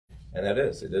And that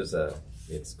is,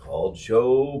 it's called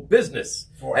show business.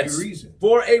 For a reason.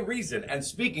 For a reason. And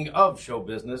speaking of show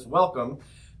business, welcome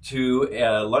to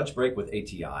Lunch Break with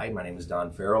ATI. My name is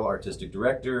Don Farrell, Artistic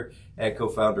Director and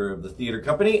co-founder of the theater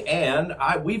company. And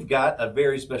we've got a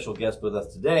very special guest with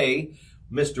us today,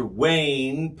 Mr.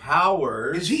 Wayne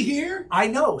Powers. Is he here? I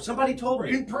know. Somebody told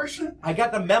me. In person? I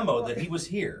got the memo that he was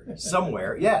here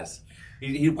somewhere. Yes.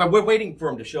 We're waiting for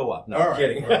him to show up. No, I'm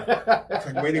kidding. Well, it's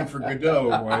like waiting for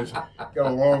Godot, boys. Got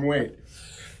a long wait.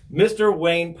 Mr.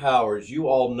 Wayne Powers, you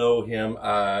all know him.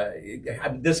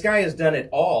 This guy has done it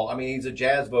all. I mean, he's a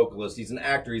jazz vocalist. He's an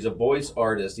actor. He's a voice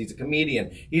artist. He's a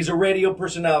comedian. He's a radio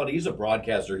personality. He's a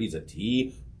broadcaster. He's a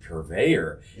tea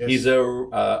purveyor. Yes. He's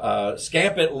a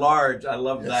scamp at large. I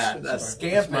love that. A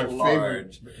scamp at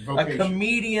large. A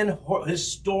comedian,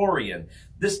 historian.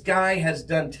 This guy has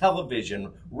done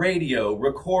television, radio,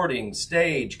 recording,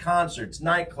 stage, concerts,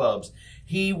 nightclubs.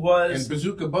 He was... And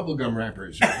bazooka bubblegum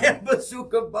rappers. And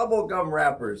bazooka bubblegum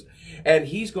rappers. And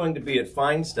he's going to be at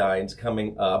Feinstein's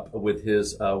coming up with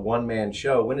his one-man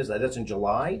show. When is that? That's in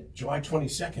July? July 22nd.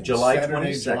 Saturday,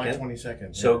 22nd. July 22nd. Yeah.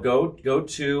 So go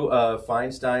to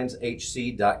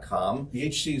FeinsteinsHC.com. The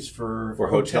HC is for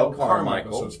Hotel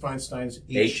Carmichael. So it's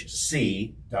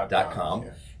FeinsteinsHC.com.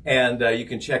 Yeah. And you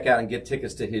can check out and get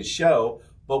tickets to his show.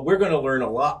 But we're going to learn a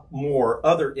lot more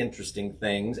other interesting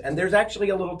things. And there's actually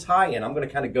a little tie-in. I'm going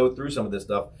to kind of go through some of this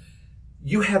stuff.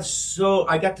 You have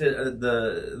I got to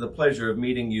the pleasure of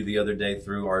meeting you the other day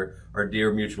through our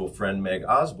dear mutual friend, Meg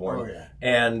Osborne. Oh, yeah.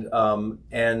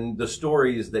 And the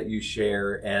stories that you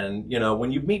share. And, you know,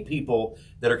 when you meet people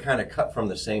that are kind of cut from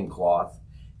the same cloth,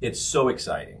 it's so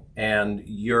exciting. And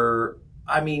the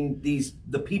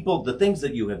things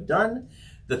that you have done,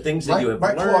 the things that you have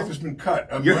learned. My cloth has been cut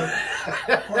quite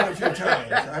a few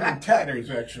times. I'm in tatters,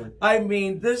 actually. I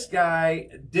mean, this guy,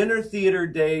 dinner theater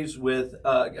days with,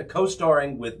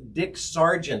 co-starring with Dick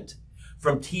Sargent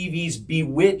from TV's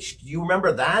Bewitched. You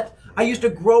remember that? I used to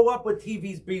grow up with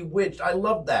TV's Bewitched. I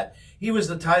loved that. He was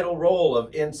the title role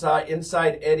of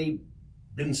Inside Eddie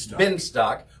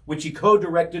Binstock, which he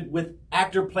co-directed with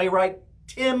actor-playwright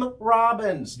Tim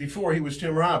Robbins. Before he was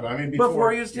Tim Robbins. I mean,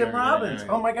 before he was Tim Robbins.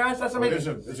 Yeah. Oh my gosh, that's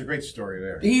amazing. Well, there's a great story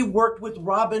there. He worked with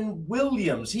Robin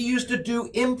Williams. He used to do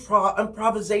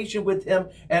improvisation with him,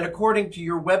 and according to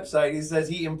your website, he says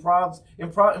he improvised.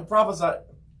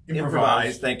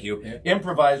 Thank you. Yeah.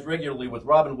 Improvised regularly with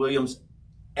Robin Williams.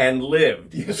 And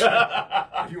lived. Yes,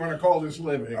 if you want to call this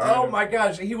living. Oh my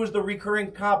gosh, he was the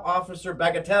recurring cop officer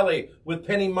Bagatelle with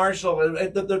Penny Marshall,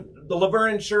 the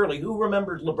Laverne and Shirley. Who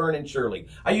remembers Laverne and Shirley?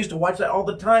 I used to watch that all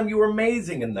the time. You were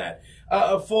amazing in that.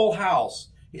 Full House.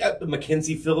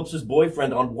 Mackenzie Phillips'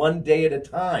 boyfriend on One Day at a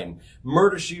Time.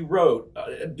 Murder, She Wrote.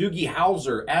 Doogie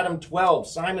Howser. Adam 12.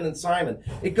 Simon and Simon.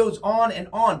 It goes on and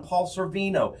on. Paul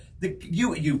Sorvino.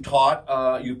 You taught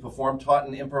and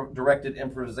directed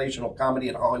improvisational comedy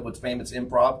at Hollywood's famous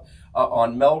Improv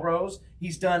on Melrose.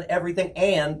 He's done everything,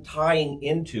 and tying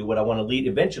into what I want to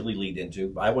eventually lead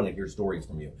into. I want to hear stories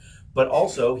from you. But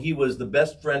also, he was the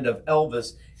best friend of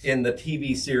Elvis in the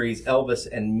TV series Elvis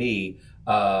and Me.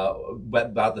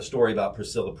 About the story about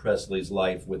Priscilla Presley's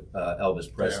life with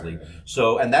Elvis Presley. Yeah.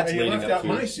 So, and that's leading up to out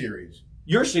my series.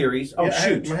 Your series? Oh,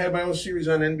 shoot. I had my own series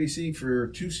on NBC for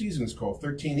 2 seasons called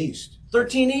 13 East.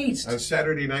 13 East. On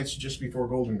Saturday nights just before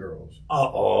Golden Girls.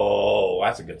 Oh,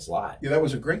 that's a good slot. Yeah, that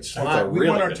was a great slot. We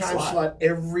won our time slot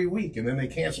every week, and then they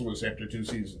canceled us after 2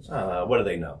 seasons. What do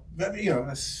they know?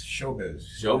 That's showbiz.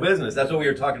 Show business. That's what we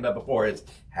were talking about before. It's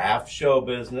half show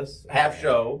business, half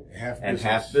show, and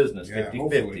half business.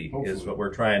 50-50 is what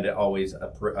we're trying to always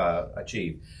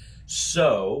achieve.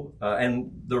 So,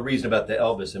 and the reason about the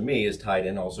Elvis and Me is tied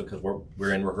in also because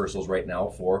we're in rehearsals right now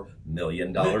for $1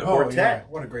 Million Quartet. Yeah.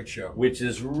 What a great show. Which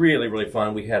is really, really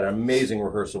fun. We had an amazing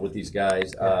rehearsal with these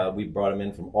guys. We brought them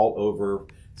in from all over.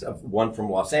 One from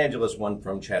Los Angeles, one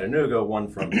from Chattanooga, one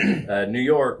from New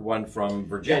York, one from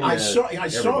Virginia. I saw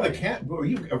the cast.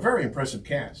 A very impressive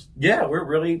cast. Yeah, we're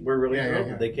really thrilled.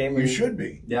 Yeah. They came. You should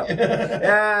be. Yeah,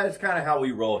 yeah. It's kind of how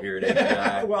we roll here at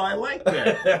ATI. Well, I like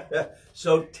that.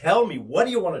 So tell me, what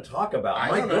do you want to talk about?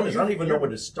 My goodness, I don't even know where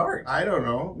to start. I don't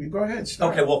know. You go ahead.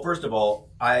 Start. Okay. Well, first of all,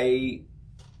 I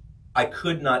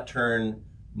could not turn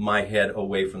my head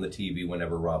away from the TV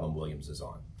whenever Robin Williams is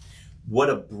on.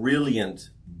 What a brilliant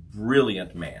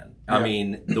man. Yeah. I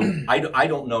mean, I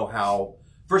don't know how.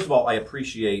 First of all, I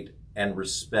appreciate and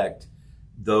respect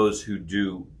those who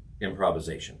do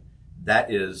improvisation.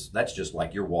 That's just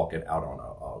like you're walking out on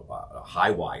a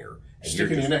high wire.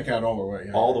 Sticking your neck out all the way.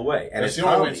 Yeah. All the way. And it's the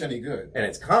only way it's any good. And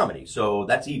it's comedy. So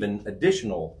that's even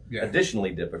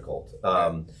additionally difficult.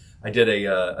 I did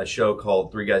a show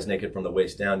called Three Guys Naked from the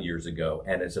Waist Down years ago,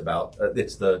 and it's about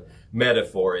it's the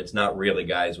metaphor. It's not really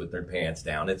guys with their pants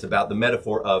down. It's about the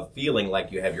metaphor of feeling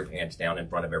like you have your pants down in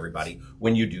front of everybody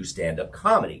when you do stand-up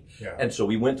comedy. Yeah. And so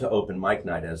we went to open mic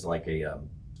night as like a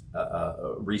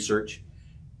research,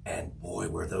 and boy,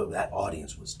 that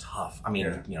audience was tough. I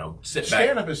mean, you know, sit back.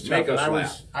 Stand-up is tough. Make us And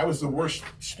laugh. I was the worst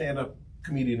stand-up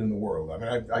comedian in the world. I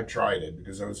mean, I tried it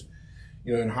because I was,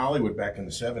 you know, in Hollywood back in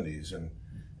the 70s, and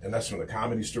that's when the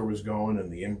Comedy Store was going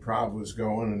and the improv was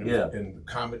going, and and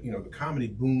the comedy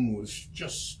boom was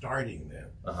just starting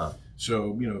then.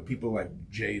 So, you know, people like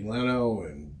Jay Leno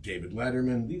and David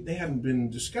Letterman, they hadn't been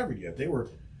discovered yet. They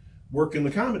were working the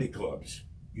comedy clubs,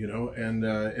 you know, and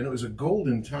it was a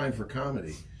golden time for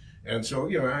comedy. And so,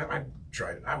 you know, I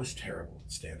tried it. I was terrible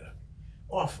at stand-up,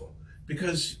 awful,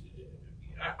 because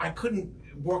I couldn't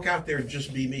walk out there and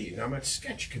just be me. I'm a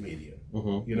sketch comedian,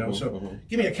 you know, so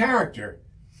give me a character.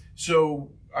 So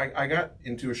I got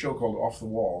into a show called Off the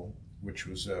Wall, which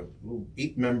was a little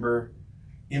 8-member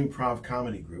improv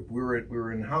comedy group. We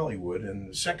were in Hollywood, in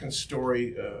the second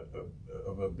story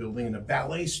of a building in a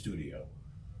ballet studio,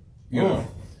 you know,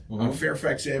 on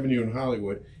Fairfax Avenue in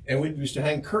Hollywood. And we used to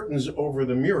hang curtains over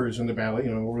the mirrors in the ballet,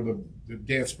 you know, over the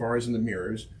dance bars and the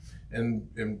mirrors,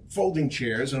 and folding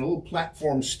chairs and a little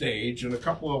platform stage and a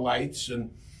couple of lights,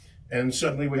 and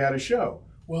suddenly we had a show.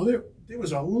 Well, there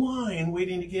was a line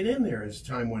waiting to get in there as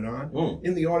time went on.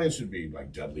 In the audience would be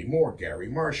like Dudley Moore, Gary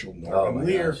Marshall, Norman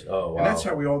Lear. Oh, wow. And that's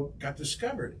how we all got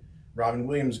discovered. Robin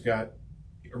Williams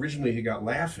originally he got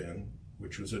Laugh-In,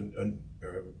 which was a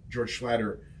George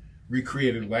Schlatter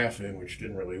recreated Laugh-In, which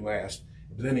didn't really last.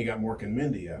 But then he got Mork and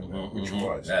Mindy out, which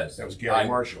was Gary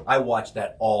Marshall. I watched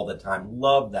that all the time.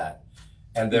 Love that.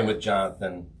 And then with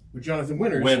Jonathan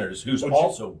Winters, who's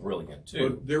also brilliant too.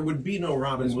 Well, there would be no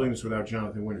Robin Williams without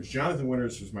Jonathan Winters. Jonathan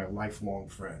Winters was my lifelong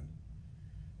friend,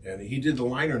 and he did the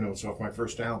liner notes off my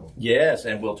first album. Yes,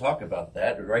 and we'll talk about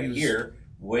that here.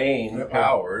 Wayne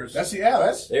Powers.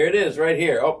 There it is, right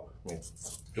here. Oh,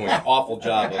 doing an awful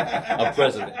job of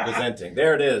presenting.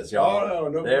 There it is, y'all. Oh,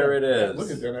 no, there it is.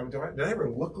 Look at that. Did I ever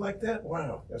look like that?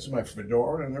 Wow, that's my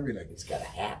fedora and everything. It's got a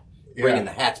hat. Bringing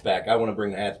the hats back. I want to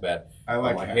bring the hats back. I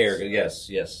like my hats. hair.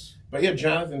 Yes. But yeah,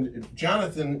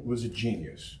 Jonathan was a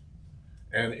genius,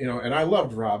 and you know, and I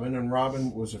loved Robin, and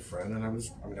Robin was a friend, and I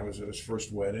was at his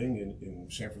first wedding in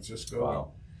San Francisco.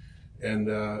 Wow. And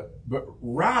but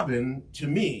Robin to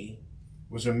me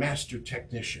was a master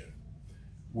technician,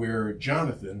 where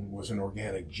Jonathan was an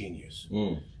organic genius,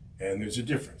 and there's a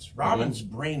difference. Robin's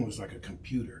brain was like a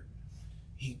computer.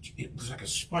 It was like a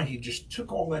sponge. He just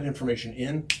took all that information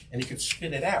in, and he could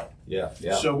spit it out. Yeah.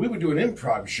 So we would do an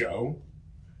improv show,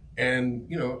 and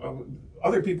you know,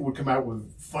 other people would come out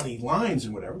with funny lines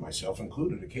and whatever, myself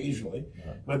included occasionally.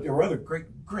 But there were other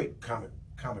great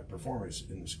comic performers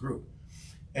in this group.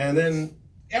 And then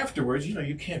afterwards, you know,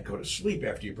 you can't go to sleep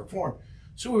after you perform,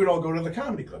 so we would all go to the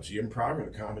comedy clubs, the Improv or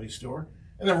the Comedy Store,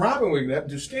 and then Robin would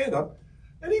do stand up.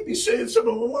 And he'd be saying some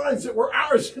of the lines that were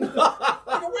ours. Like,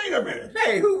 wait a minute.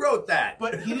 Hey, who wrote that?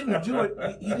 But he didn't do it.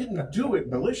 He didn't do it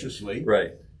maliciously.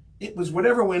 Right. It was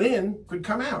whatever went in could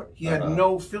come out. He had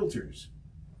no filters,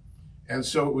 and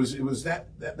so it was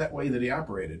that way that he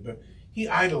operated. But he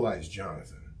idolized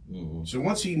Jonathan. So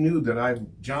once he knew that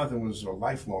Jonathan was a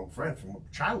lifelong friend from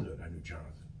childhood, I knew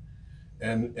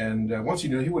Jonathan, and once he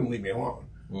knew, he wouldn't leave me alone.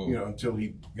 You know, until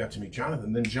he got to meet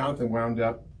Jonathan. Then Jonathan wound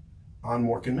up on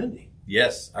Mork and Mindy.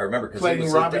 Yes, I remember. Playing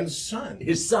Robin's son.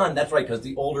 His son, that's right, because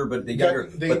the older but the younger,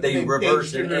 but they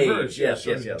reverse in age. Yes.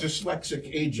 Dyslexic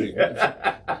aging.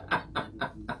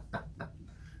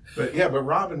 But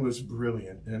Robin was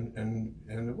brilliant,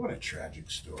 and what a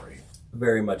tragic story.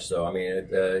 Very much so. I mean,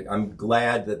 I'm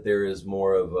glad that there is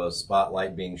more of a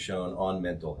spotlight being shown on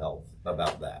mental health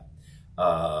about that.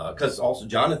 Because also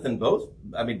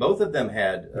both of them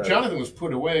had... Jonathan was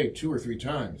put away 2 or 3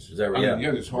 times. Is that right? Yeah, he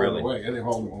was hauled away. Yeah, they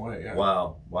hauled him away, yeah.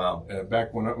 Wow.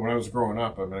 Back when I was growing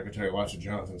up, I mean, I could tell you lots of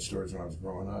Jonathan stories when I was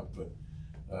growing up,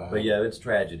 but yeah, it's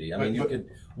tragedy. I mean,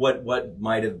 what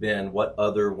might have been, what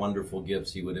other wonderful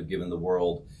gifts he would have given the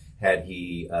world had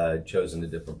he chosen a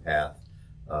different path.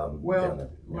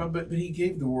 But he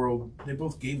gave the world, they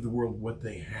both gave the world what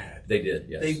they had. They did,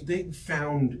 yes. They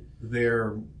found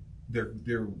their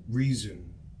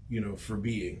reason, you know, for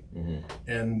being,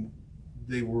 and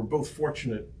they were both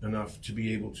fortunate enough to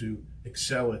be able to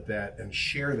excel at that and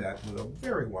share that with a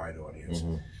very wide audience.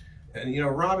 And you know,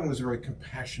 Robin was a very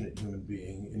compassionate human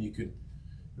being, and a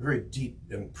very deep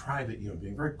and private human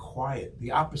being, very quiet.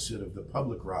 The opposite of the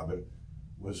public Robin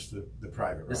was the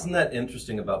private Robin. Isn't that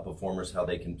interesting about performers, how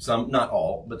they can, some, not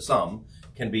all, but some,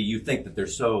 can be, you think that they're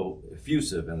so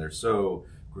effusive and they're so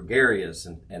gregarious,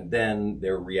 and then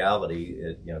their reality,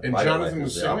 and Jonathan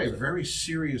was a very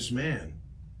serious man,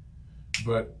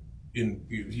 but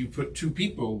you put two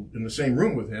people in the same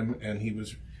room with him, and he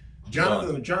was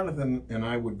Jonathan and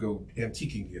I would go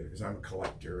antiquing together because I'm a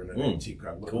collector and an antique.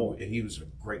 Cool. And he was a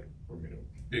great,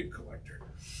 big collector.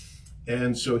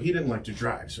 And so he didn't like to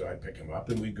drive, so I'd pick him up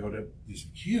and we'd go to these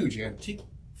huge antique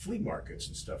flea markets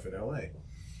and stuff in LA.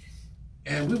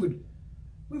 And we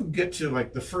would get to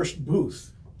like the first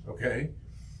booth, okay?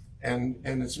 And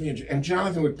it's me and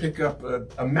Jonathan would pick up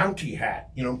a Mountie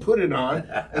hat, put it on,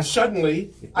 and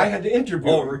suddenly I had to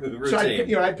interview him. So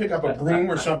I'd pick up a broom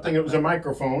or something, it was a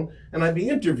microphone, and I'd be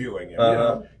interviewing him,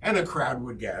 and a crowd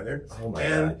would gather. Oh my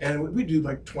God. And we'd do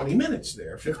like 20 minutes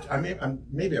there. 50,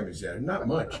 maybe I'm exaggerating, not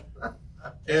much.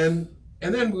 And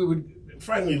then we would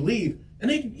finally leave,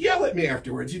 and he'd yell at me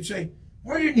afterwards. He'd say,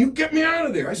 "Why didn't you get me out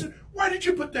of there?" I said, "Why did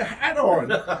you put the hat on?"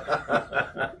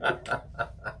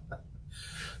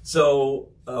 So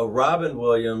Robin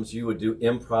Williams, you would do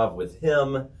improv with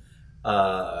him.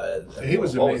 He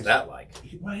was amazing. What was that like?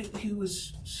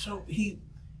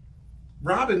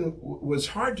 Robin was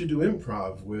hard to do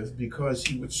improv with because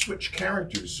he would switch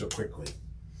characters so quickly.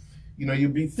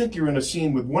 You'd think you're in a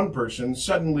scene with one person,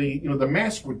 suddenly, the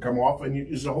mask would come off and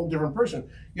it's a whole different person.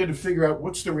 You had to figure out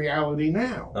what's the reality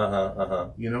now.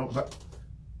 But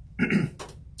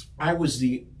I was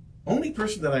the only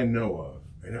person that I know of,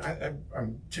 and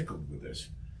I'm tickled with this,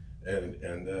 and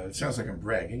it sounds like I'm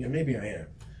bragging, and maybe I am.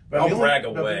 But I'll brag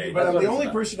away. But I'm the only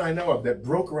person I know of that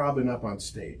broke Robin up on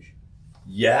stage.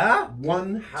 Yeah?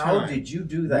 One time. How did you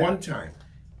do that? One time.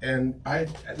 And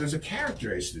there's a character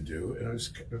I used to do, and it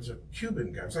was a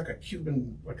Cuban guy. It was like a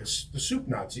Cuban, the soup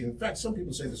Nazi. In fact, some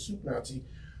people say the soup Nazi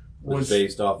was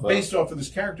based off of this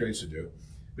character I used to do.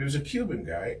 But he was a Cuban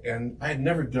guy, and I had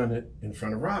never done it in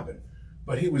front of Robin.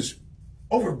 But he was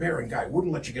overbearing guy,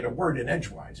 wouldn't let you get a word in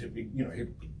edgewise. He'd be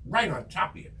right on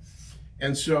top of you.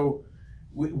 And so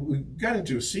we got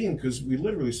into a scene because we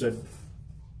literally said,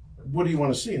 "What do you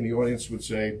want to see?" And the audience would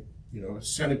say, a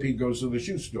centipede goes to the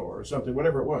shoe store or something,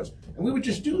 whatever it was. And we would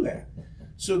just do that.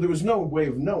 So there was no way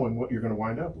of knowing what you're going to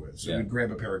wind up with. So we'd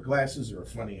grab a pair of glasses or a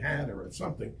funny hat or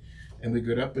something, and we'd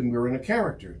get up and we were in a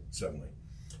character suddenly.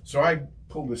 So I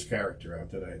pulled this character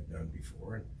out that I had done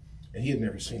before, and he had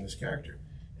never seen this character.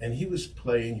 And he was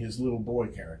playing his little boy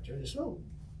character,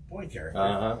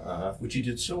 which he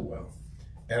did so well.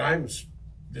 And I was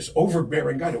this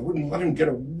overbearing guy that wouldn't let him get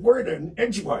a word in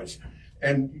edgewise.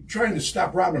 And trying to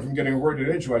stop Robin from getting a word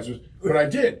in edgewise was what I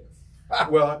did.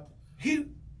 Well, he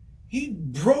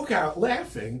broke out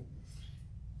laughing,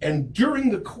 and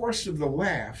during the course of the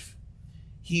laugh,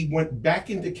 he went back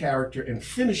into character and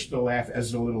finished the laugh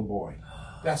as a little boy.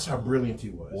 That's how brilliant he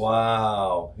was.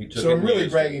 Wow. So I'm really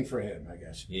bragging for him, I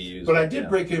guess. But I did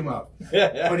break him up.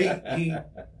 But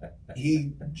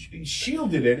he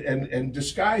shielded it and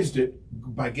disguised it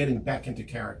by getting back into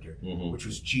character, which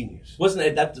was genius. Wasn't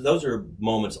it that those are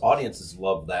moments audiences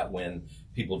love, that when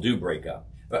people do break up,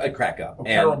 crack up. Oh,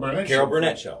 and Carol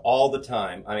Burnett show all the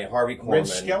time. I mean, Harvey Korman. Red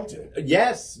Skelton.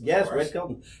 Yes, Red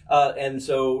Skelton. And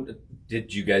so,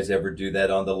 did you guys ever do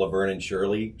that on the Laverne and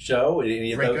Shirley show?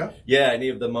 Any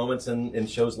of the moments in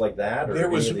shows like that? Or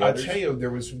I'll tell you,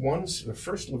 there was the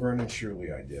first Laverne and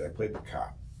Shirley I did. I played the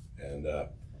cop, and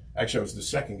actually I was the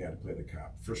second guy to play the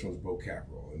cop. The first one was Bo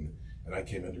Capperell, and I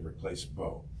came in to replace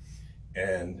Bo,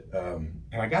 and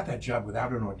I got that job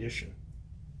without an audition.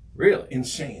 Really?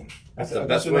 Insane. That's the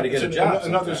best way to get a job.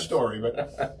 Another story,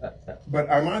 but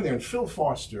I'm on there, and Phil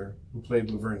Foster, who played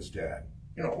Laverne's dad,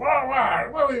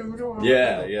 what are you doing?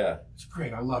 Yeah. It's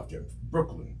great. I loved him.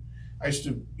 Brooklyn. I used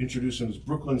to introduce him as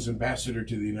Brooklyn's ambassador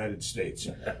to the United States.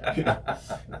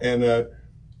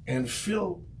 And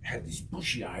Phil had these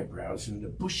bushy eyebrows and the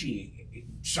bushy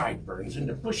sideburns and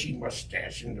the bushy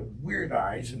mustache and the weird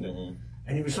eyes and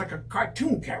he was like a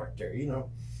cartoon character,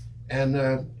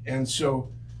 And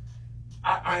so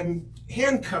I'm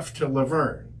handcuffed to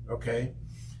Laverne, okay?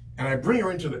 And I bring her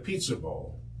into the pizza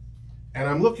bowl, and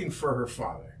I'm looking for her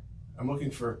father.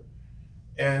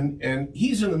 And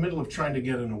he's in the middle of trying to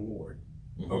get an award,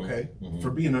 okay,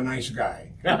 for being a nice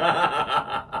guy.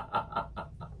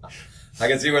 I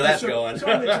can see where that's going. So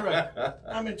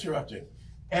I'm interrupting.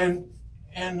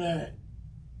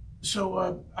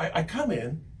 So I come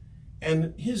in,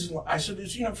 and I said,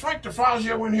 "Is Frank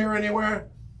DeFazio in here anywhere?"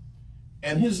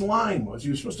 And his line was,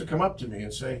 he was supposed to come up to me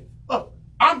and say, "Look,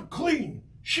 I'm clean.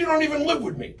 She don't even live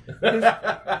with me.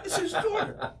 It's his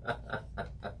daughter."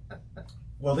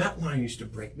 Well, that line used to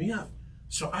break me up.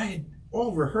 So I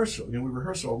all rehearsal, we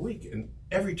rehearse all week, and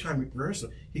every time we rehearsal,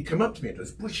 he'd come up to me and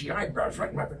those bushy eyebrows right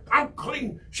in my face. I'm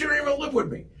clean. She don't even live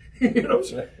with me.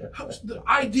 So the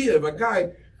idea of a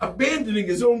guy abandoning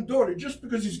his own daughter just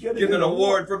because he's getting an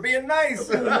award for being nice.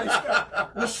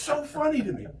 Was so funny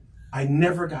to me. I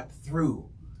never got through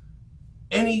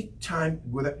any time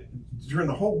during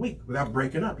the whole week without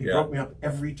breaking up. He broke me up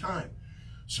every time.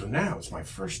 So now it's my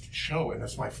first show, and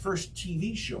it's my first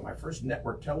TV show, my first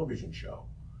network television show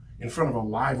in front of a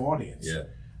live audience. Yeah.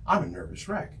 I'm a nervous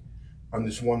wreck on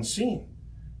this one scene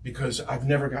because I've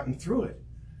never gotten through it.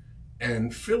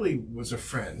 And Philly was a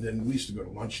friend, and we used to go to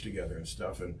lunch together and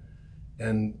stuff.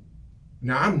 And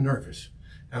now I'm nervous,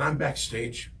 and I'm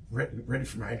backstage ready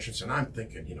for my entrance, and I'm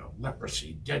thinking,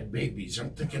 leprosy, dead babies. I'm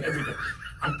thinking everything,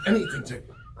 anything to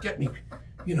get me,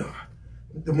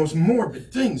 the most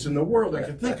morbid things in the world I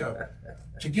could think of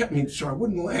to get me so I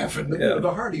wouldn't laugh. And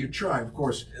the harder you try, of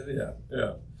course.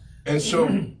 Yeah. And so,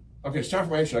 okay, it's time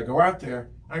for my entrance. I go out there.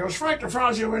 I go, Frank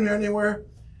DeFazio in there anywhere?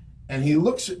 And he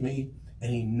looks at me,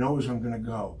 and he knows I'm going to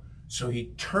go. So he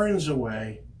turns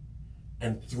away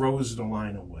and throws the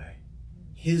line away.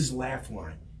 His laugh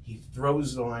line. He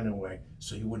throws the line away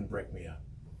so he wouldn't break me up.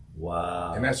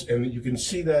 Wow. And you can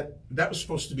see that was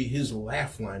supposed to be his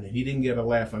laugh line, and he didn't get a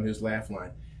laugh on his laugh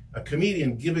line. A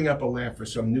comedian giving up a laugh for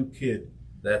some new kid.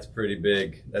 That's pretty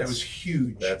big. That was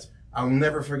huge. I'll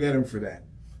never forget him for that.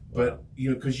 But,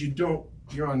 because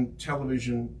you're on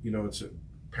television, it's at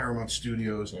Paramount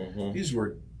Studios. Mm-hmm. These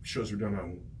shows were done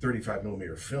on 35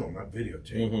 millimeter film, not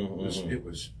videotape. It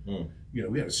was,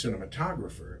 we had a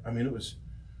cinematographer. I mean, it was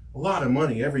a lot of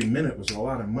money. Every minute was a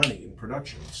lot of money in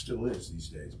production. It still is these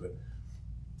days. But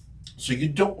so you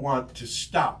don't want to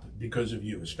stop because of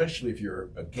you, especially if you're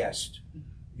a guest.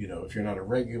 If you're not a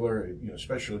regular,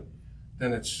 especially,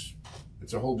 then it's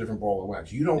a whole different ball of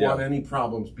wax. You don't want any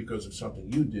problems because of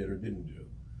something you did or didn't do.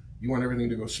 You want everything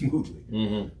to go smoothly.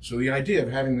 Mm-hmm. So the idea of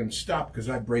having them stop because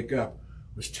I break up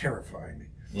was terrifying me.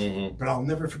 Mm-hmm. But I'll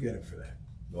never forget him for that.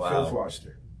 Wow. Phil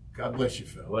Foster. God bless you,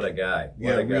 Phil. What a guy.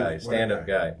 What a guy. Stand-up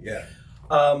guy. Yeah.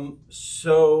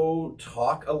 So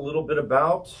talk a little bit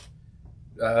about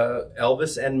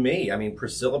Elvis and me. I mean,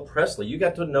 Priscilla Presley. You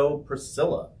got to know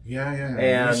Priscilla. Yeah.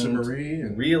 And Lisa Marie.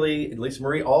 Really, Lisa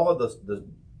Marie, all of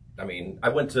I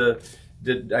went to...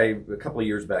 a couple of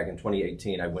years back in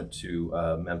 2018, I went to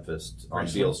Memphis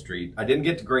on Beale Street. I didn't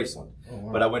get to Graceland,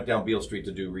 but I went down Beale Street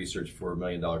to do research for $1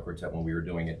 Million Quartet when we were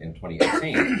doing it in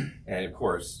 2018. And of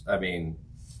course, I mean,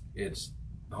 it's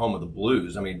the home of the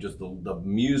blues. I mean, just the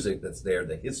music that's there,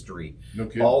 the history,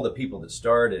 all the people that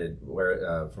started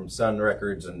from Sun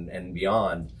Records and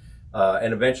beyond.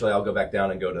 And eventually, I'll go back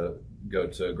down and go to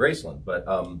Graceland. But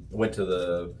went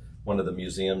to one of the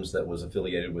museums that was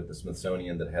affiliated with the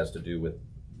Smithsonian that has to do with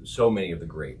so many of the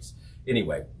greats.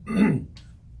 Anyway,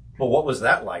 well, what was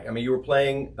that like? I mean, you were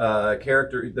playing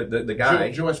character, the guy.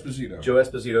 Joe Esposito. Joe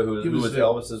Esposito, who was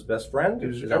Elvis's best friend? He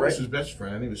was Elvis's best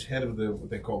friend. He was head of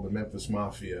what they called the Memphis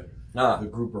Mafia, the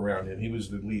group around him. He was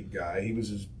the lead guy. He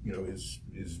was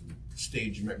his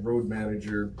stage road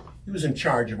manager. He was in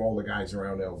charge of all the guys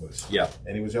around Elvis. Yeah.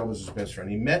 And he was Elvis's best friend.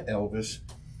 He met Elvis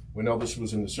when Elvis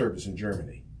was in the service in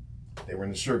Germany. They were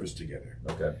in the service together.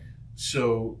 Okay.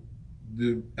 So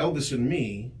the Elvis and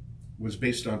Me was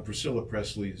based on Priscilla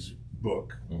Presley's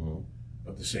book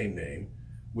of the same name,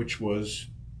 which was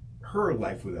her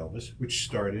life with Elvis, which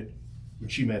started when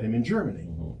she met him in Germany.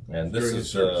 And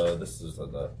that's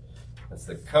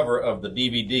the cover of the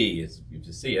DVD. If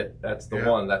you see it, that's the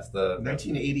one. That's the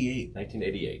 1988.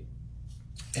 1988.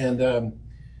 And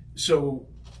so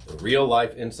the real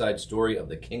life inside story of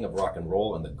the king of rock and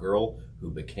roll and the girl who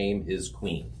became his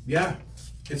queen. Yeah,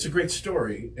 it's a great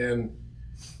story.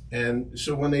 And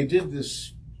so when they did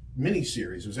this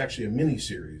mini-series, it was actually a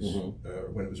mini-series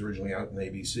when it was originally out in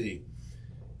ABC.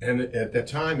 And at that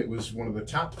time, it was one of the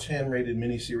top 10 rated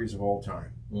mini-series of all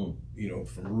time.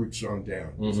 From Roots on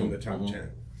down. It was in the top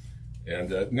 10.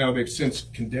 And now they've since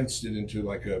condensed it into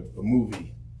like a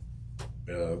movie.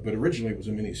 But originally it was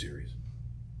a mini-series.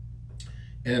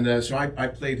 And so I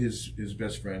played his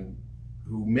best friend,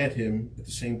 who met him at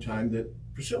the same time that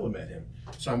Priscilla met him.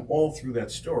 So I'm all through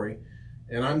that story,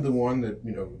 and I'm the one that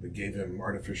that gave him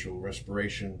artificial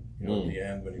respiration. At the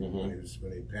end when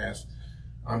he passed,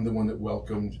 I'm the one that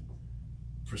welcomed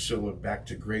Priscilla back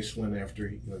to Graceland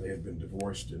after they had been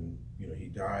divorced, and he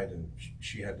died, and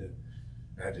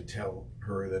I had to tell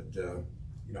her that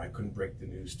I couldn't break the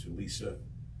news to Lisa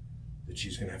that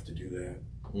she's going to have to do that.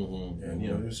 And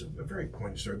it was a very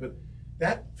poignant story. But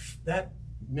that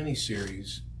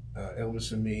miniseries,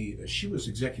 Elvis and Me, she was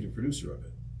executive producer of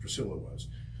it. Priscilla was,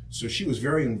 so she was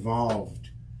very involved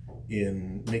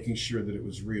in making sure that it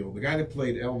was real. The guy that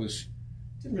played Elvis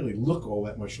didn't really look all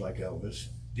that much like Elvis.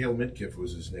 Dale Midkiff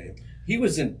was his name. He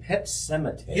was in Pet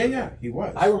Sematary. Yeah, he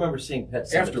was. I remember seeing Pet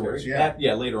Sematary. Afterwards, yeah.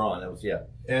 Yeah, later on. That was, yeah.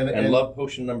 And Love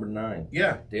Potion #9.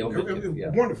 Yeah. Dale Midkiff, yeah.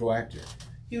 Wonderful actor.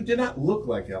 He did not look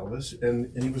like Elvis,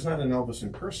 and he was not an Elvis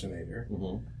impersonator.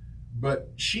 Mm-hmm.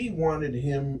 But she wanted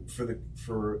him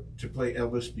to play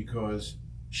Elvis because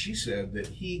she said that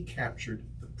he captured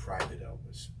the private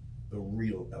Elvis, the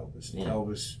real Elvis, the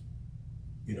Elvis,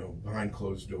 behind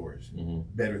closed doors,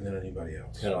 better than anybody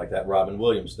else. Kind of like that Robin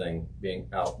Williams thing, being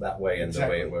out that way and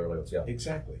Exactly. the way it was. Yeah,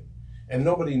 exactly. And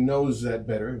nobody knows that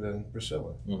better than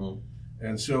Priscilla. Mm-hmm.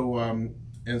 And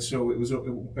so it was,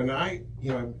 and I,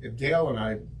 Dale and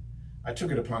I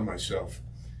took it upon myself.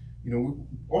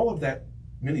 All of that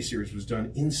miniseries was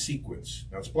done in sequence.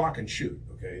 Now it's block and shoot,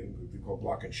 okay? We call it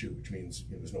block and shoot, which means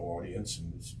there's no audience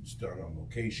and it's done on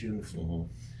location.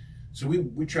 So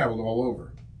we traveled all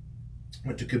over.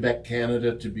 Went to Quebec,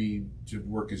 Canada to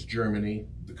work as Germany,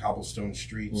 the cobblestone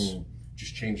streets,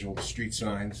 just changed all the street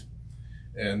signs.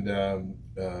 And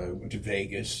went to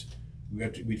Vegas.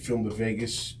 We filmed the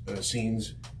Vegas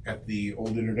scenes at the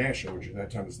old International, which at that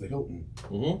time was the Hilton.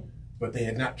 But they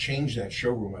had not changed that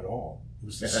showroom at all. It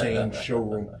was the same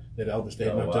showroom that Elvis, they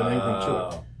had not done anything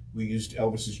to it. We used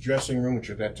Elvis's dressing room,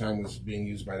 which at that time was being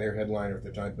used by their headliner at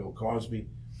the time, Bill Cosby.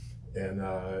 And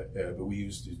but we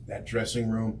used that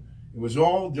dressing room. It was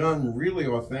all done really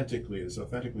authentically as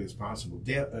possible.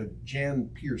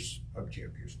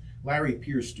 Larry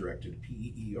Pierce directed,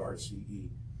 P-E-E-R-C-E.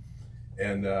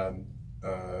 And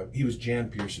he was Jan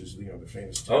Pierce's, the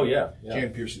famous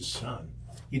Jan Pierce's son.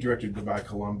 He directed Goodbye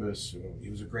Columbus. He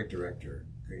was a great director.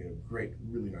 Great,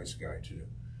 really nice guy too.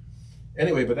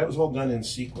 Anyway, but that was all done in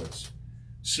sequence.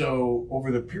 So over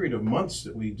the period of months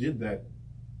that we did that,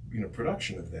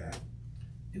 production of that,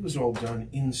 it was all done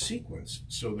in sequence.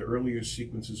 So the earlier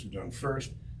sequences were done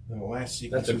first, then the last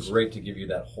sequences. That's great to give you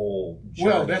that whole journey.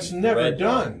 Well, that's never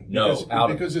done.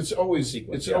 Because it's always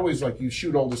sequence, always like you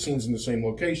shoot all the scenes in the same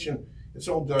location. It's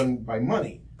all done by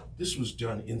money. This was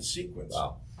done in sequence.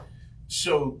 Wow.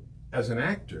 So as an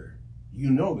actor,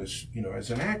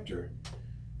 as an actor,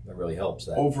 that really helps.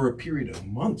 That over a period of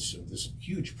months of this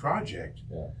huge project,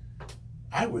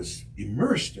 I was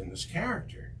immersed in this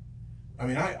character. I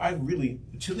mean, I really,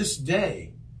 to this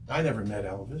day, I never met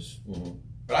Elvis,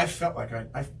 but I felt like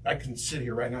I can sit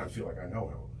here right now and feel like I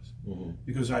know Elvis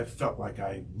because I felt like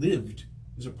I lived.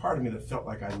 There's a part of me that felt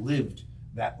like I lived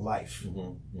that life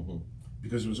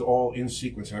because it was all in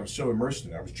sequence, and I was so immersed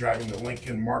in it. I was driving the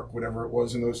Lincoln Mark, whatever it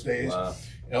was in those days. Wow.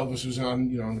 Elvis was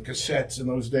on, on the cassettes in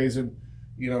those days, and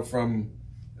from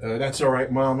That's All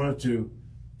Right Mama to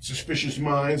Suspicious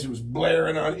Minds. It was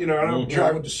blaring on, and I'm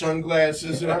driving with the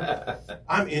sunglasses, and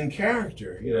I'm in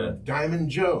character, Diamond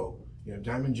Joe,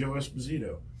 Diamond Joe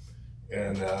Esposito,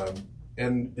 and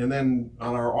then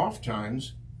on our off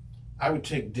times, I would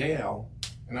take Dale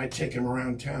and I'd take him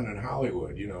around town in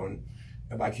Hollywood, and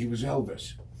like he was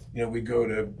Elvis. We'd go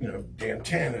to Dan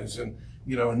Tana's and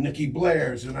and Nikki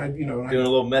Blair's, and I'd doing a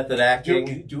little method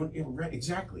acting, right,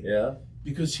 exactly,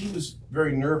 because he was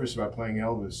very nervous about playing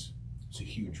Elvis. It's a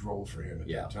huge role for him at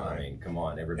that time. I mean, come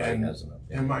on, everybody has an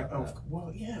opinion.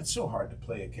 And it's so hard to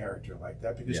play a character like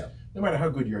that because no matter how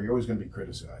good you are, you're always going to be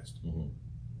criticized.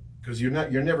 Because you're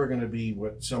never going to be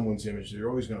what someone's image. You're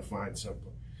always going to find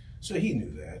something. So he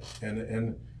knew that,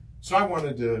 and so I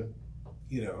wanted to,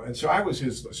 and so I was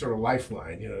his sort of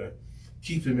lifeline, to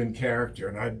keep him in character,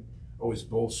 and I'd always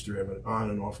bolster him on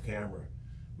and off camera,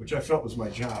 which I felt was my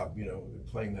job,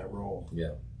 playing that role.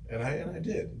 Yeah. And I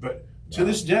did, but to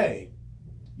this day,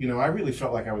 I really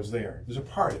felt like I was there. There's a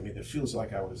part of me that feels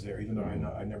like I was there, even though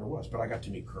I never was. But I got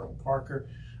to meet Colonel Parker.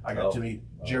 I got to meet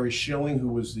Jerry Schilling, who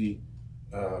was the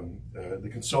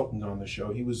consultant on the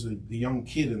show. He was the young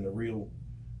kid in the real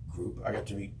group. I got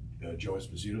to meet Joe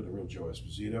Esposito, the real Joe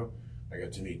Esposito. I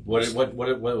got to meet. What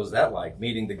was that like?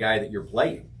 Meeting the guy that you're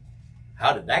playing?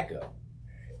 How did that go?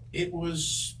 It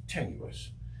was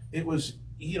tenuous. It was,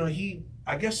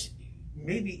 I guess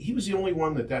maybe he was the only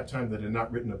one at that time that had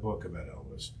not written a book about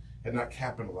Elvis, had not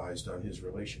capitalized on his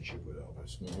relationship with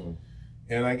Elvis.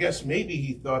 And I guess maybe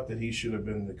he thought that he should have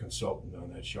been the consultant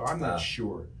on that show. I'm not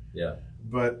sure. Yeah.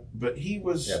 But he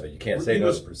was. Yeah, but you can't say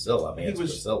no to Priscilla. I mean, it's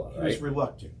Priscilla, right? He was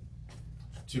reluctant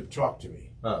to talk to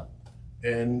me. Huh.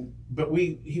 But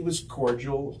he was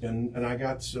cordial, and I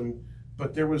got some.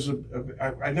 But there was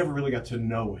I never really got to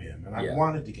know him, and I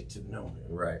wanted to get to know him.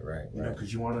 Right.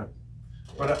 Because you want to.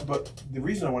 But the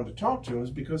reason I wanted to talk to him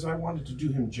is because I wanted to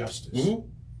do him justice.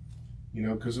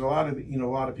 Because a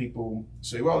lot of people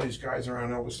say, well, these guys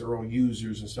around Elvis, they're all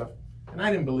users and stuff, and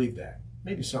I didn't believe that.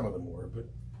 maybe some of them were, but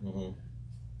Mm-hmm.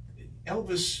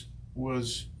 Elvis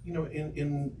was, you know,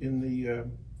 in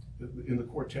the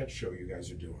quartet show you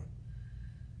guys are doing.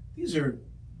 These are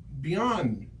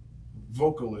beyond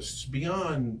vocalists,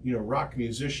 beyond, you know, rock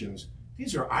musicians.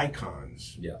 These are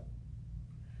icons. Yeah.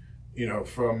 You know,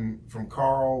 from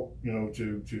Carl, you know,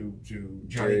 to Johnny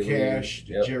Jerry Cash, Lee.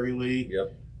 to Yep. Jerry Lee.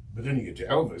 Yep. But then you get to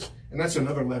Elvis, and that's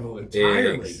another level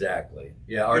entirely. Exactly.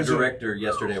 Yeah, our director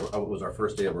yesterday was our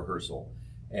first day of rehearsal,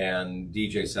 and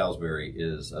DJ Salisbury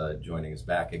is joining us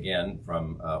back again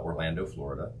from Orlando,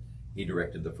 Florida. He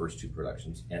directed the first two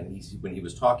productions, and when he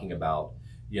was talking about,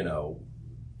 you know,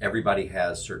 everybody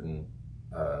has certain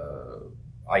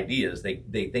ideas.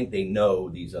 They think they know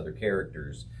these other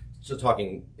characters. So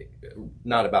talking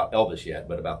not about Elvis yet,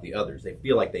 but about the others. They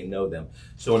feel like they know them.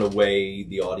 So in a way,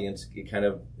 the audience,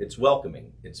 it's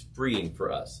welcoming. It's freeing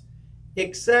for us.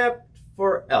 Except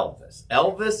for Elvis.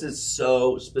 Elvis is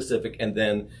so specific. And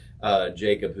then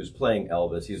Jacob, who's playing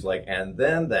Elvis, he's like, and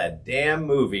then that damn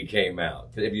movie came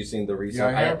out. Have you seen the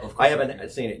recent? Yeah, I have. I haven't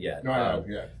seen it yet. No, I have,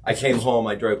 yeah. I came home,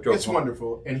 I drove It's home.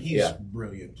 wonderful, and he's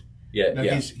brilliant. Yeah, No,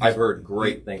 yeah. I've heard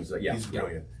great things. Yeah, He's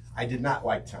brilliant. I did not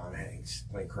like Tom Hanks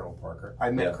playing Colonel Parker. I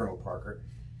met Colonel Parker.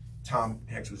 Tom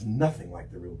Hanks was nothing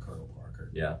like the real Colonel Parker.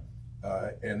 Yeah.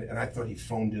 And I thought he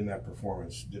phoned in that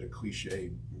performance, did a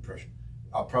cliche impression.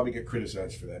 I'll probably get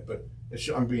criticized for that, but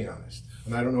I'm being honest.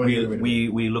 And I don't know any other way to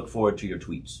we look forward to your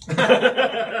tweets.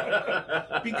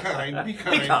 Be kind. Be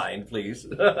kind, please.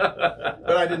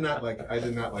 But I did not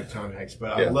like Tom Hanks,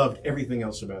 but I loved everything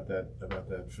else about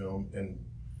that film. And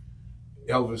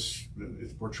Elvis,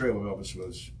 his portrayal of Elvis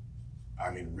was, I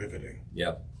mean, riveting.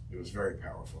 Yep. It was very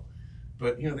powerful.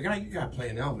 But, you know, the guy you got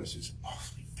playing Elvis is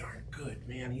awfully darn good,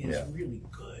 man. He is really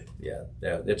good. Yeah,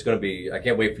 it's going to be, I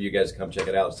can't wait for you guys to come check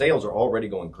it out. Sales are already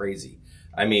going crazy.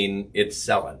 I mean, it's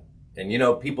selling. And, you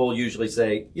know, people usually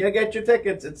say, yeah, get your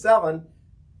tickets. It's selling.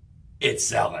 It's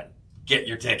selling. Get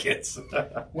your tickets.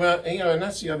 Well, you know, and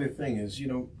that's the other thing is, you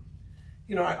know,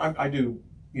 I do,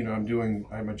 you know,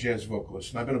 I'm a jazz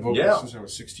vocalist, and I've been a vocalist since I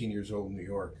was 16 years old in New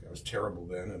York. I was terrible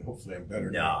then, and hopefully I'm better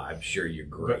now. No, I'm sure you're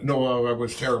great. But no, I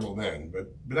was terrible then,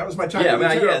 but that was my time. Yeah,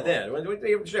 then.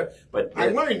 But I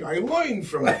learned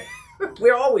from that.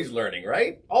 We're always learning,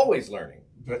 right? Always learning.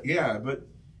 But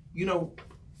you know,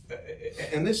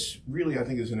 and this really I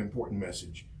think is an important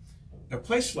message. A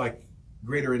place like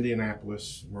Greater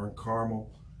Indianapolis, we're in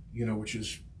Carmel, you know, which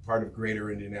is part of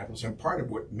Greater Indianapolis, and part of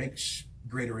what makes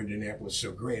Greater Indianapolis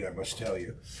so great, I must tell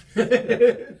you.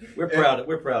 We're proud of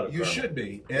You Carmel. should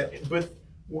be. But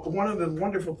one of the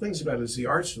wonderful things about it is the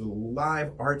arts, the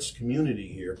live arts community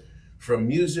here, from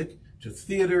music to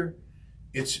theater.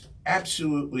 It's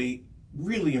absolutely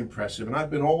really impressive. And I've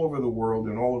been all over the world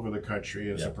and all over the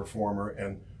country as a performer,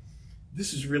 and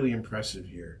this is really impressive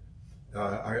here.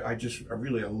 I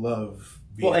really love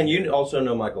being Well, and you also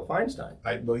know Michael Feinstein.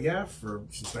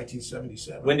 Since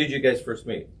 1977. When did you guys first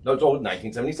meet? No, it's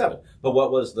 1977. But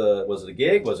was it a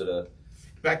gig? Was it a...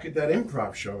 Back at that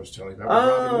improv show I was telling you about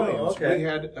with Robin Williams, okay. we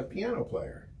had a piano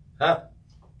player. Huh.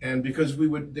 And because they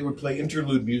would play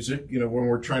interlude music, you know, when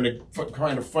we're trying to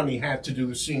find a funny hat to do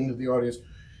the scene to the audience.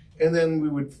 And then we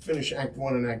would finish Act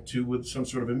 1 and Act 2 with some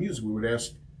sort of a music. We would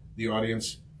ask the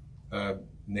audience,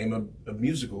 name a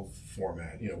musical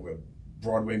format, you know, a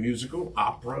Broadway musical,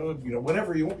 opera, you know,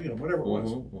 whatever you want, you know, whatever it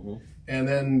was. Mm-hmm. And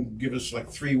then give us like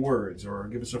 3 words or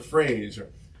give us a phrase.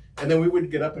 And then we would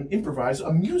get up and improvise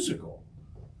a musical.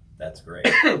 That's great.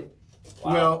 Wow,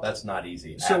 Well, that's not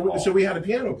easy. So we had a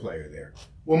piano player there.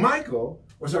 Well, Michael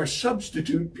was our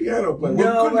substitute piano player.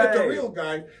 No we couldn't get the way. real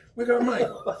guy. We got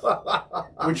Michael,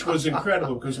 which was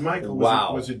incredible because Michael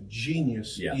was a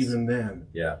genius even then.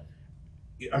 Yeah.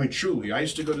 I mean, truly. I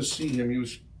used to go to see him. He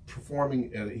was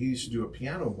performing. He used to do a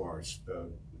piano bar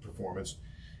performance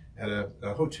at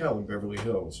a hotel in Beverly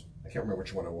Hills. I can't remember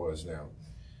which one it was now.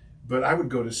 But I would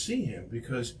go to see him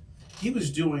because he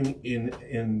was doing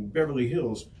in Beverly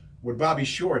Hills what Bobby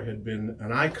Short had been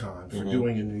an icon for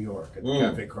doing in New York at the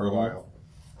Cafe Carlyle.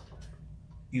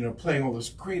 You know, playing all this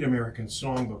great American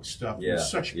songbook stuff with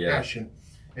such passion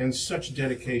and such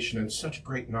dedication and such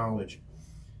great knowledge.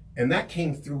 And that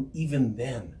came through even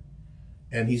then.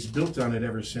 And he's built on it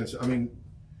ever since. I mean,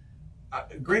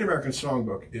 Great American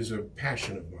Songbook is a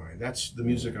passion of mine. That's the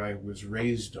music I was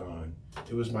raised on.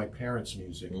 It was my parents'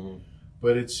 music.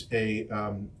 But it's a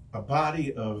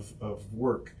body of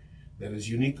work that is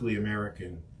uniquely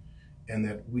American and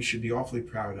that we should be awfully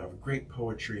proud of. Great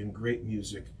poetry and great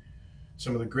music.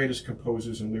 Some of the greatest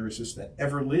composers and lyricists that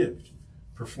ever lived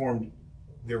performed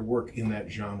their work in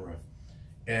that genre.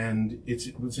 And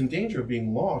it was in danger of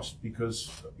being lost because,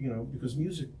 you know, because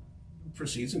music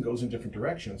proceeds and goes in different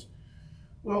directions.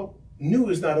 Well, new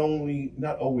is not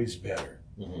always better.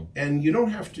 Mm-hmm. And you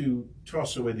don't have to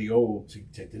toss away the old to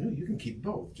take the new. You can keep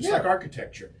both. Just like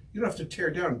architecture. You don't have to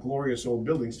tear down glorious old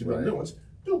buildings to build new ones.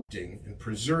 Building and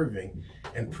preserving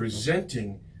and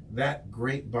presenting that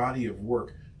great body of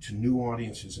work to new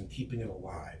audiences and keeping it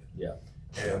alive. Yeah.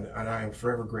 And I am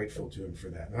forever grateful to him for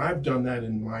that. And I've done that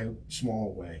in my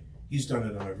small way. He's done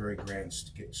it on a very grand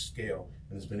scale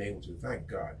and has been able to, thank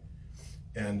God.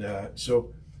 And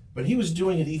but he was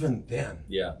doing it even then.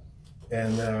 Yeah.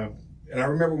 And I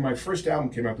remember when my first album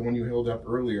came out, the one you held up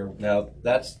earlier. Now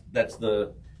that's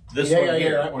this one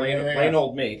here, plain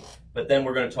old me. But then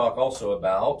we're going to talk also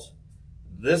about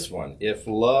this one, If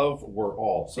Love Were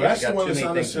All. So that's the one that's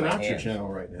on the Sinatra channel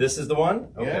right now. This is the one?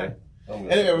 Okay. Yeah.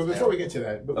 Anyway, before we get to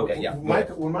that,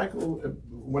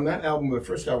 when that album, the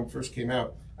first album first came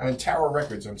out, I'm in Tower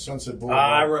Records on Sunset Boulevard.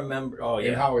 I remember. Oh yeah.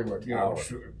 In Hollywood,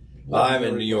 I'm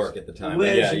in New York at the time.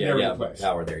 Legendary place.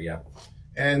 Tower there, yeah.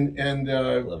 And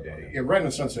right on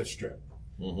the Sunset Strip.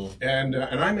 Mm-hmm. And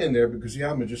I'm in there because the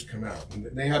album had just come out.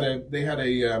 And they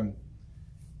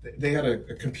had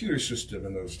a computer system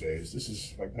in those days. This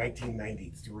is like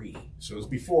 1993, so it was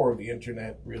before the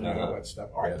internet, really, and all that stuff.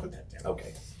 All right, put that down.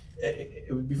 Okay.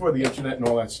 It was before the internet and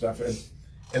all that stuff,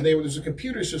 and there's a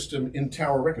computer system in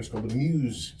Tower Records called the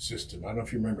Muse system. I don't know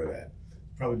if you remember that.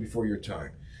 Probably before your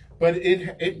time, but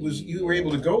it was, you were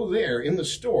able to go there in the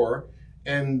store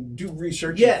and do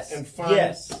research and find.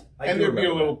 Yes. And there'd be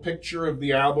a little picture of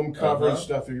the album cover and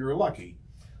stuff if you were lucky.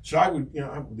 So I would,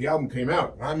 the album came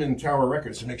out. I'm in Tower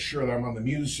Records to make sure that I'm on the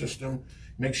Muse system,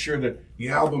 make sure that the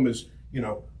album is,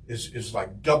 is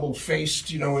like double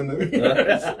faced, in the,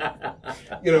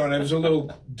 and there's a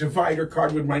little divider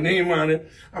card with my name on it.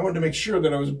 I wanted to make sure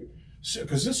that I was,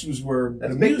 because this was where the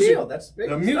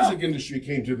music industry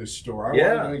came to this store. I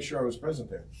wanted to make sure I was present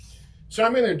there. So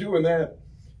I'm in there doing that,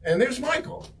 and there's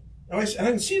Michael. And I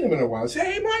hadn't seen him in a while. I said,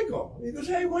 "Hey, Michael." He goes,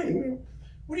 "Hey, Wayne,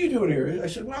 what are you doing here?" I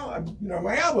said, "Well,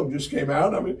 my album just came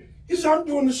out. I'm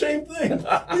doing the same thing.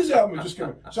 His album just came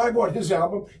out." So I bought his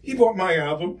album. He bought my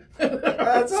album.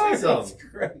 That's awesome. That's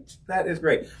great. That is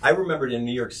great. I remembered in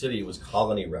New York City, it was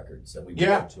Colony Records that we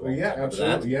went to. Yeah,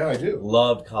 absolutely. Yeah, I do.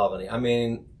 Loved Colony. I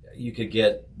mean, you could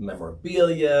get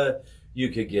memorabilia. You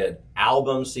could get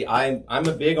albums. See, I'm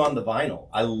a big on the vinyl.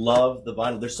 I love the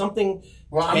vinyl. There's something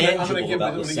tangible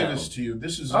about the sound. Give this to you.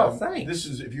 This is thanks. This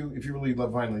is if you really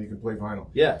love vinyl, you can play vinyl.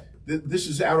 Yeah. This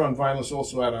is out on vinyl. It's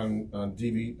also out on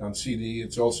DVD, on CD.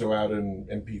 It's also out in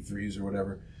MP3s or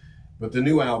whatever. But the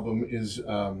new album is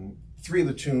 3 of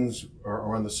the tunes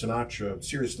are on the Sinatra,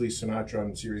 Seriously Sinatra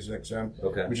on Sirius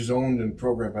XM, which is owned and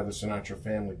programmed by the Sinatra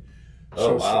family.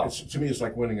 So wow! To me, it's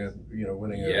like winning a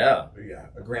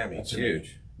Grammy. That's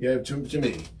huge. Yeah, to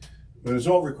me. But it's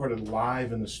all recorded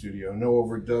live in the studio. No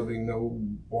overdubbing, no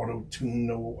auto tune,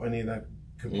 no any of that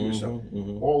computer stuff.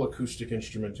 Mm-hmm. All acoustic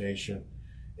instrumentation.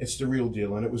 It's the real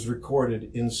deal, and it was recorded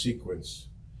in sequence.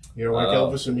 Like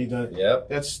Elvis and me done it. Yep.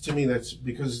 That's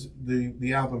because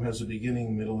the album has a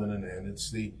beginning, middle, and an end.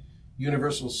 It's the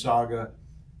universal saga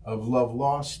of love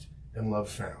lost and love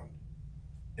found.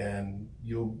 And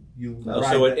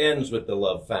so it ends with the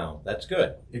love found. That's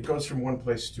good. It goes from one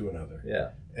place to another.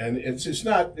 Yeah. And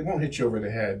it won't hit you over the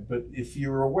head, but if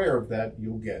you're aware of that,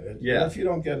 you'll get it. Yeah. And if you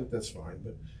don't get it, that's fine.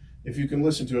 But if you can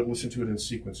listen to it in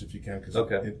sequence if you can, because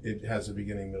it has a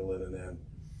beginning, middle, and an end.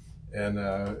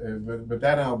 And but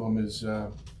that album is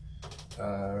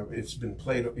it's been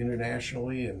played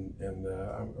internationally, and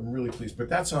I'm really pleased. But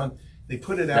that's on. They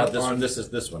put it out on. This is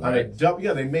this one, right?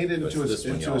 They made it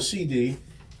into a CD,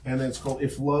 and then it's called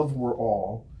 "If Love Were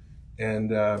All." And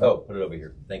put it over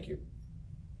here. Thank you,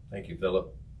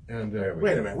 Philip. And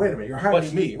wait a minute, you're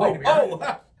hiding me. Wait a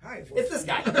minute. It's this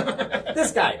guy.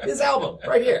 This guy. His album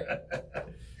right here.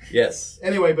 Yes.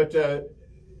 Anyway,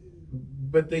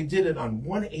 but they did it on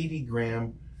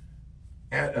 180-gram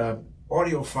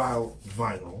audiophile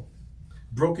vinyl,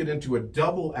 broke it into a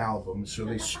double album, so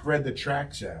they spread the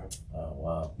tracks out. Oh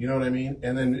wow! You know what I mean?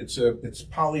 And then it's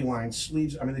polyline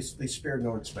sleeves. I mean, they spared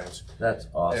no expense. That's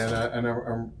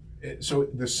awesome. So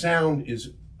the sound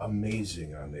is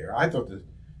amazing on there. I thought the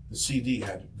CD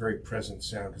had very present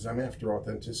sound because I'm after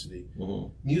authenticity.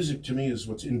 Mm-hmm. Music to me is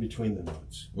what's in between the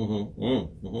notes.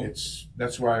 Mm-hmm. Mm-hmm.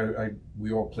 That's why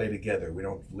we all play together. We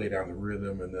don't lay down the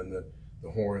rhythm and then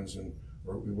the horns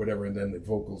or whatever, and then the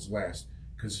vocals last,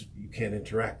 because you can't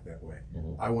interact that way.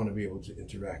 Mm-hmm. I want to be able to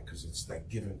interact because it's that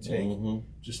give and take,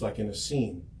 just like in a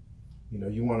scene.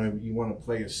 You want to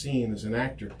play a scene as an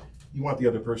actor. You want the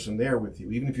other person there with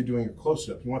you, even if you're doing a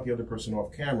close-up. You want the other person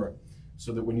off camera,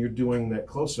 so that when you're doing that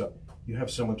close-up, you have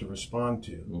someone to respond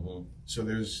to. So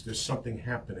there's something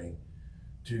happening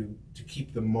to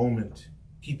keep the moment,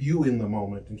 keep you in the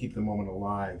moment, and keep the moment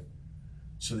alive,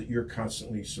 so that you're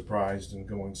constantly surprised and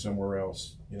going somewhere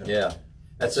else. You know? Yeah,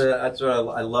 that's what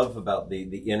I love about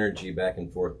the energy back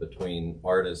and forth between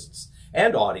artists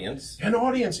and audience.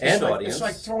 It's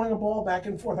like throwing a ball back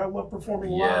and forth. I love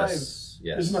performing live. Yes.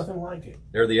 There's nothing like it.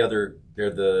 They're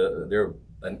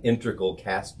an integral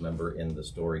cast member in the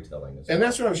storytelling as well. And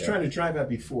that's what I was trying to drive at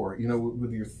before. You know,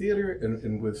 with your theater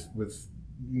and with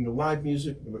you know, live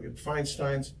music at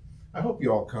Feinstein's. I hope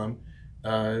you all come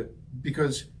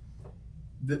because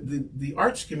the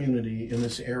arts community in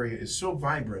this area is so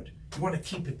vibrant. You want to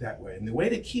keep it that way, and the way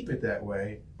to keep it that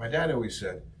way, my dad always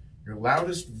said, your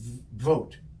loudest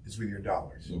vote is with your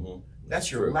dollars.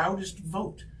 That's your loudest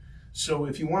vote. So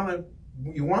if you want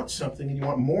something, and you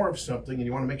want more of something, and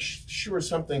you want to make sure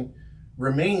something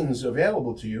remains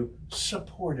available to you,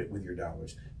 support it with your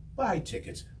dollars. Buy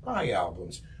tickets, buy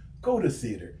albums, go to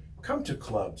theater, come to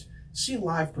clubs, see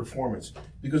live performance.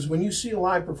 Because when you see a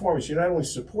live performance, you're not only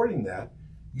supporting that,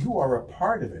 you are a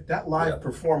part of it. That live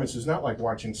performance is not like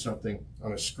watching something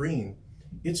on a screen.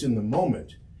 It's in the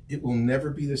moment. It will never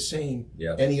be the same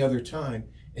any other time,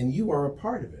 and you are a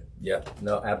part of it. Yeah,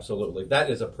 no, absolutely. That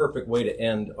is a perfect way to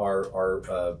end our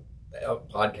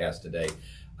podcast today.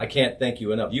 I can't thank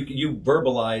you enough. You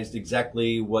verbalized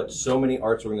exactly what so many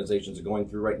arts organizations are going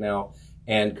through right now,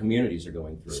 and communities are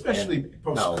going through. Especially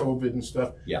post-COVID and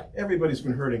stuff. Yeah. Everybody's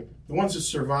been hurting. The ones that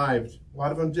survived, a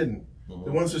lot of them didn't.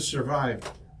 The ones that survived,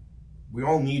 we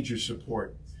all need your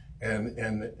support. And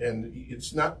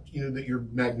it's not, you know, that you're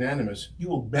magnanimous. You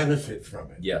will benefit from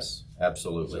it. Yes,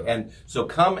 absolutely. And so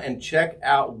come and check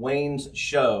out Wayne's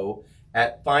show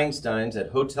at Feinstein's at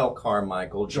Hotel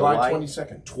Carmichael, July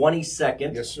 22nd.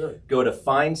 22nd. Yes, sir. Go to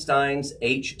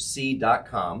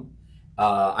feinsteinshc.com.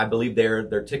 I believe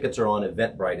their tickets are on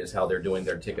Eventbrite is how they're doing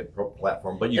their ticket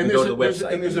platform. But you can go to the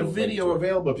website. And there's a video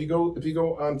available. If you go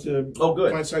onto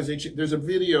Feinstein's HC, there's a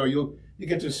video. You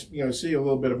get to see a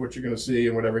little bit of what you're going to see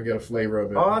and whatever, get a flavor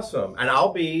of it. Awesome. And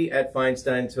I'll be at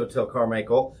Feinstein's Hotel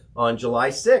Carmichael on July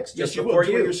 6th, just before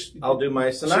you. I'll do my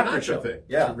Sinatra show. Thing.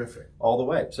 Yeah, terrific. All the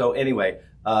way. So anyway,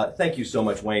 thank you so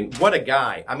much, Wayne. What a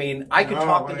guy. I mean, I could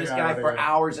talk to this guy for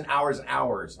hours and hours and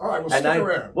hours. All right, stick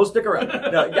around. We'll stick around.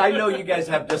 No, I know you guys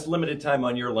have just limited time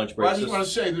on your lunch break. Well, I just want to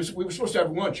say, we were supposed to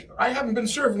have lunch. I haven't been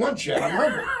served lunch yet. I'm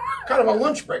hungry. What kind of a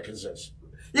lunch break is this?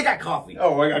 You got coffee.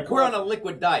 Oh, I got coffee. We're on a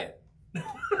liquid diet.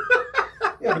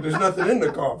 Yeah, but there's nothing in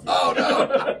the coffee. Oh,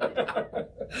 no.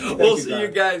 We'll see you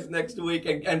guys next week.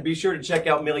 And be sure to check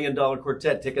out $1 Million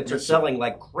Quartet. Tickets are selling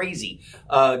like crazy.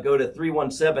 Go to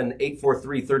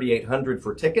 317-843-3800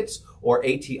 for tickets or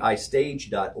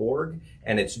atistage.org.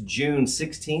 And it's June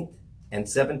 16th and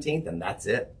 17th, and that's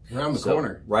it. Around the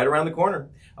corner. Right around the corner.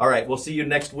 All right, we'll see you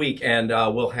next week, and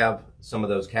we'll have some of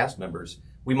those cast members.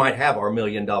 We might have our $1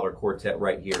 Million Quartet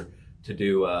right here to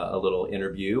do a little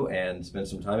interview and spend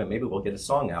some time, and maybe we'll get a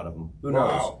song out of them. Who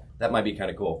knows? Wow. That might be kind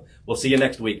of cool. We'll see you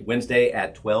next week, Wednesday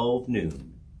at 12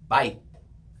 noon. Bye.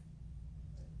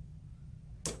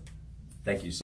 Thank you so much.